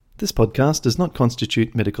This podcast does not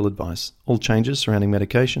constitute medical advice. All changes surrounding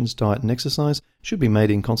medications, diet and exercise should be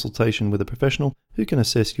made in consultation with a professional who can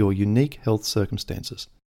assess your unique health circumstances.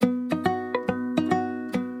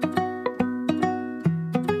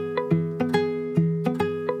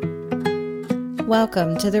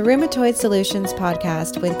 Welcome to the Rheumatoid Solutions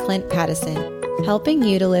podcast with Clint Paddison, helping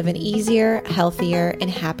you to live an easier, healthier,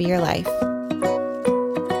 and happier life.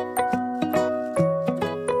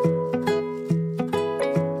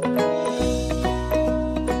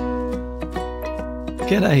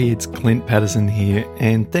 G'day, it's Clint Paddison here,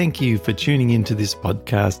 and thank you for tuning into this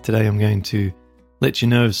podcast. Today I'm going to let you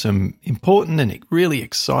know of some important and really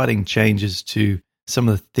exciting changes to some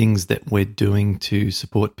of the things that we're doing to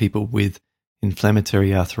support people with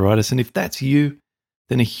inflammatory arthritis. And if that's you,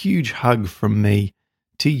 then a huge hug from me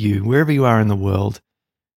to you, wherever you are in the world.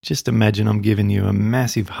 Just imagine I'm giving you a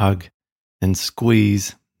massive hug and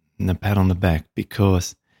squeeze and a pat on the back,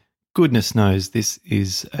 because goodness knows this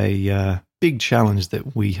is a big challenge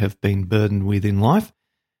that we have been burdened with in life.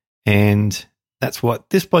 And that's what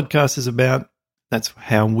this podcast is about. That's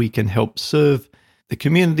how we can help serve the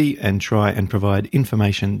community and try and provide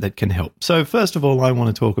information that can help. So first of all, I want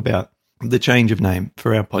to talk about the change of name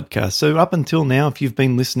for our podcast. So up until now, if you've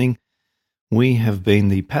been listening, we have been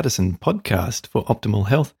the Paddison Podcast for Optimal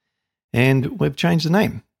Health, and we've changed the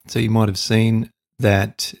name. So you might have seen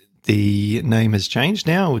that the name has changed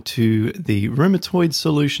now to the Rheumatoid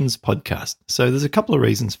Solutions Podcast. So there's a couple of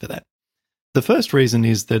reasons for that. The first reason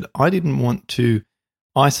is that I didn't want to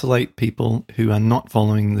isolate people who are not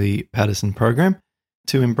following the Paddison program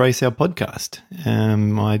to embrace our podcast.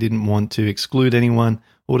 I didn't want to exclude anyone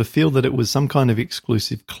or to feel that it was some kind of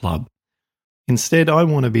exclusive club. Instead, I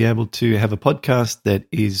want to be able to have a podcast that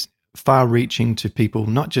is far-reaching to people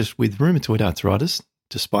not just with rheumatoid arthritis,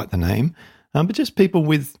 despite the name, but just people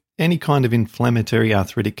with any kind of inflammatory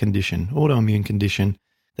arthritic condition, autoimmune condition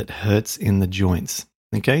that hurts in the joints.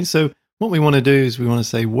 Okay, so what we want to do is we want to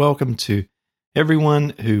say welcome to everyone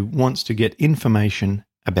who wants to get information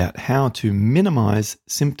about how to minimize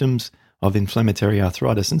symptoms of inflammatory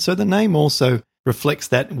arthritis. And so the name also reflects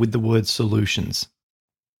that with the word solutions.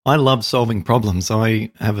 I love solving problems.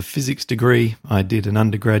 I have a physics degree. I did an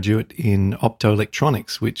undergraduate in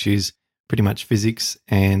optoelectronics, which is pretty much physics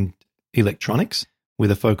and electronics, with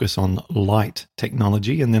a focus on light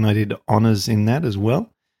technology, and then I did honors in that as well.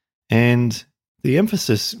 And the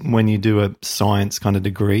emphasis when you do a science kind of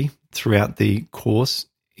degree throughout the course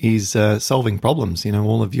is solving problems. You know,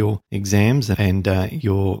 all of your exams and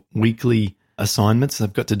your weekly assignments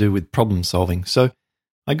have got to do with problem solving. So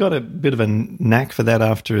I got a bit of a knack for that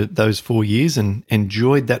after those 4 years and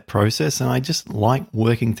enjoyed that process, and I just like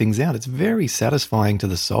working things out. It's very satisfying to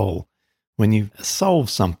the soul when you solve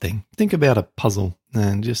something. Think about a puzzle,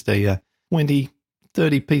 and just a 20,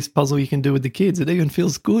 30-piece puzzle you can do with the kids. It even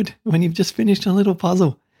feels good when you've just finished a little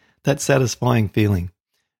puzzle. That satisfying feeling.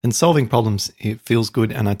 And solving problems, it feels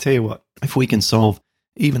good. And I tell you what, if we can solve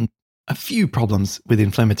even a few problems with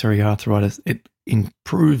inflammatory arthritis, it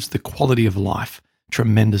improves the quality of life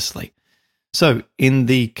tremendously. So in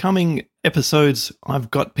the coming episodes,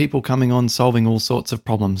 I've got people coming on solving all sorts of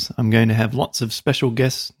problems. I'm going to have lots of special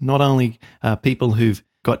guests, not only people who've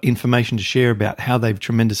got information to share about how they've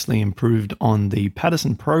tremendously improved on the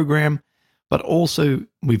Paddison program, but also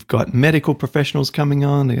we've got medical professionals coming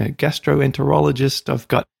on, a gastroenterologist, I've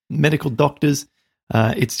got medical doctors.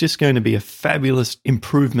 It's just going to be a fabulous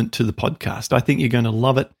improvement to the podcast. I think you're going to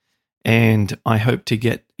love it, and I hope to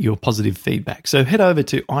get your positive feedback. So head over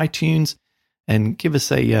to iTunes and give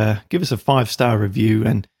us a 5-star review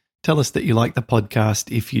and tell us that you like the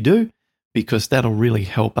podcast if you do, because that'll really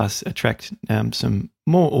help us attract some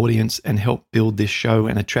more audience and help build this show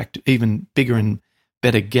and attract even bigger and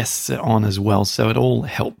better guests on as well. So it all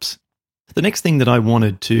helps. The next thing that I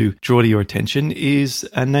wanted to draw to your attention is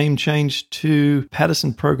a name change to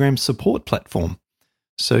Paddison Program Support Platform.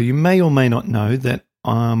 So you may or may not know that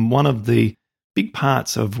one of the big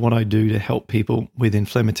parts of what I do to help people with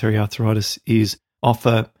inflammatory arthritis is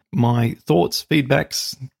offer my thoughts,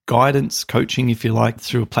 feedbacks, guidance, coaching, if you like,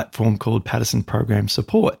 through a platform called Paddison Program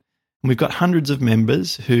Support. And we've got hundreds of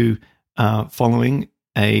members who are following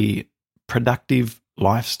a productive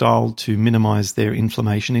lifestyle to minimize their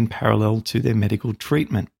inflammation in parallel to their medical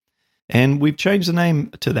treatment. And we've changed the name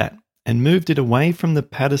to that and moved it away from the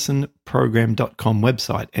paddisonprogram.com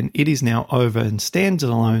website. And it is now over and stands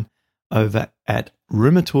alone over at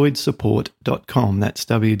rheumatoidsupport.com. That's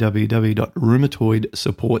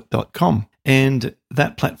www.rheumatoidsupport.com. And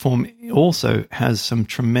that platform also has some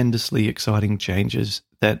tremendously exciting changes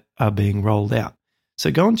that are being rolled out. So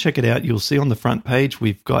go and check it out. You'll see on the front page,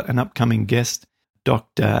 we've got an upcoming guest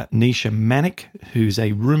Dr. Nisha Manick, who's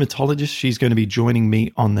a rheumatologist. She's going to be joining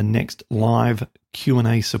me on the next live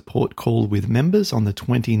Q&A support call with members on the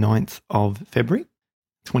 29th of February.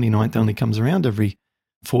 29th only comes around every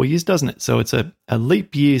 4 years, doesn't it? So it's a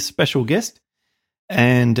leap year special guest,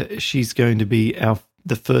 and she's going to be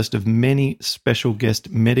the first of many special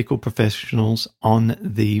guest medical professionals on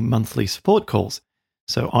the monthly support calls.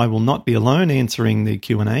 So I will not be alone answering the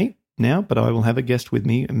Q&A now, but I will have a guest with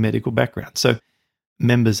me, a medical background. So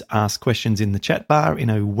members ask questions in the chat bar in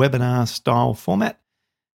a webinar style format,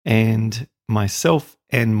 and myself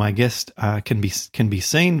and my guest can be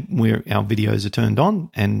seen where our videos are turned on,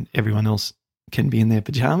 and everyone else can be in their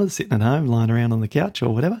pajamas, sitting at home, lying around on the couch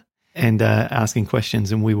or whatever, and asking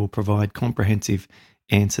questions, and we will provide comprehensive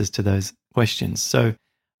answers to those questions. So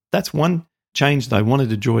that's one change that I wanted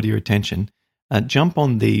to draw to your attention. Jump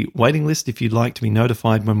on the waiting list if you'd like to be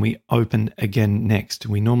notified when we open again next.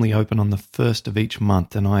 We normally open on the 1st of each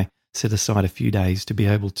month, and I set aside a few days to be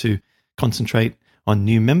able to concentrate on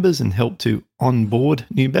new members and help to onboard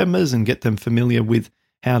new members and get them familiar with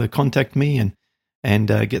how to contact me and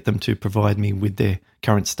get them to provide me with their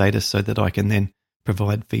current status so that I can then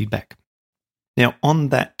provide feedback. Now, on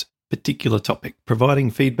that particular topic,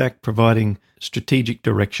 providing feedback, providing strategic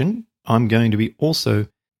direction, I'm going to be also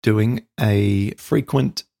doing a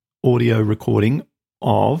frequent audio recording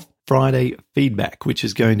of Friday feedback, which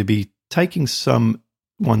is going to be taking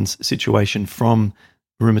someone's situation from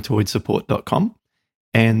rheumatoidsupport.com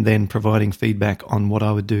and then providing feedback on what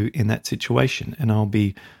I would do in that situation. And I'll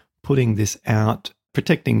be putting this out,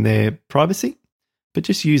 protecting their privacy, but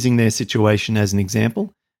just using their situation as an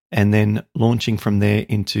example, and then launching from there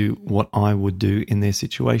into what I would do in their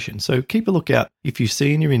situation. So keep a lookout. If you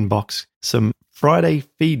see in your inbox some Friday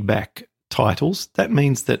feedback titles, that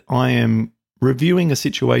means that I am reviewing a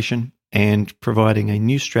situation and providing a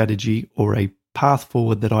new strategy or a path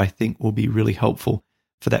forward that I think will be really helpful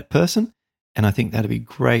for that person. And I think that'd be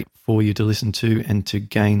great for you to listen to and to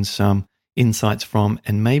gain some insights from.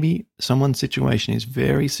 And maybe someone's situation is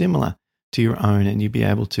very similar to your own, and you'd be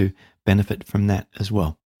able to benefit from that as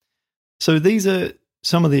well. So these are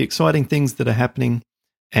some of the exciting things that are happening,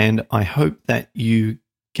 and I hope that you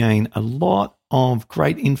gain a lot of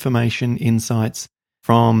great information, insights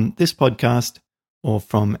from this podcast or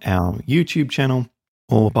from our YouTube channel,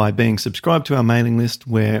 or by being subscribed to our mailing list,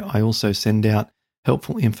 where I also send out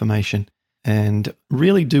helpful information, and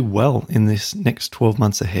really do well in this next 12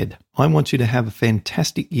 months ahead. I want you to have a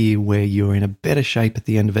fantastic year where you're in a better shape at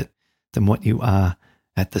the end of it than what you are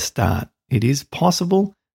at the start. It is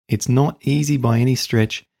possible. It's not easy by any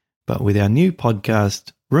stretch, but with our new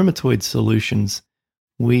podcast, Rheumatoid Solutions,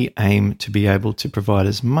 we aim to be able to provide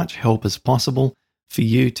as much help as possible for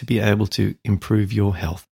you to be able to improve your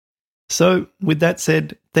health. So with that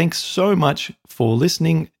said, thanks so much for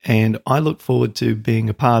listening, and I look forward to being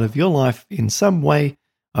a part of your life in some way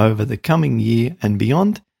over the coming year and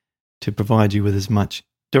beyond to provide you with as much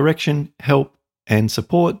direction, help, and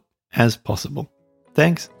support as possible.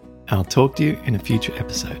 Thanks. I'll talk to you in a future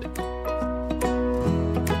episode.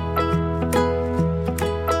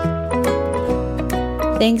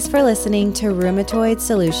 Thanks for listening to Rheumatoid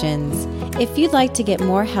Solutions. If you'd like to get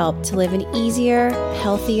more help to live an easier,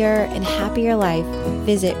 healthier, and happier life,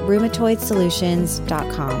 visit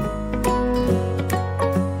rheumatoidsolutions.com.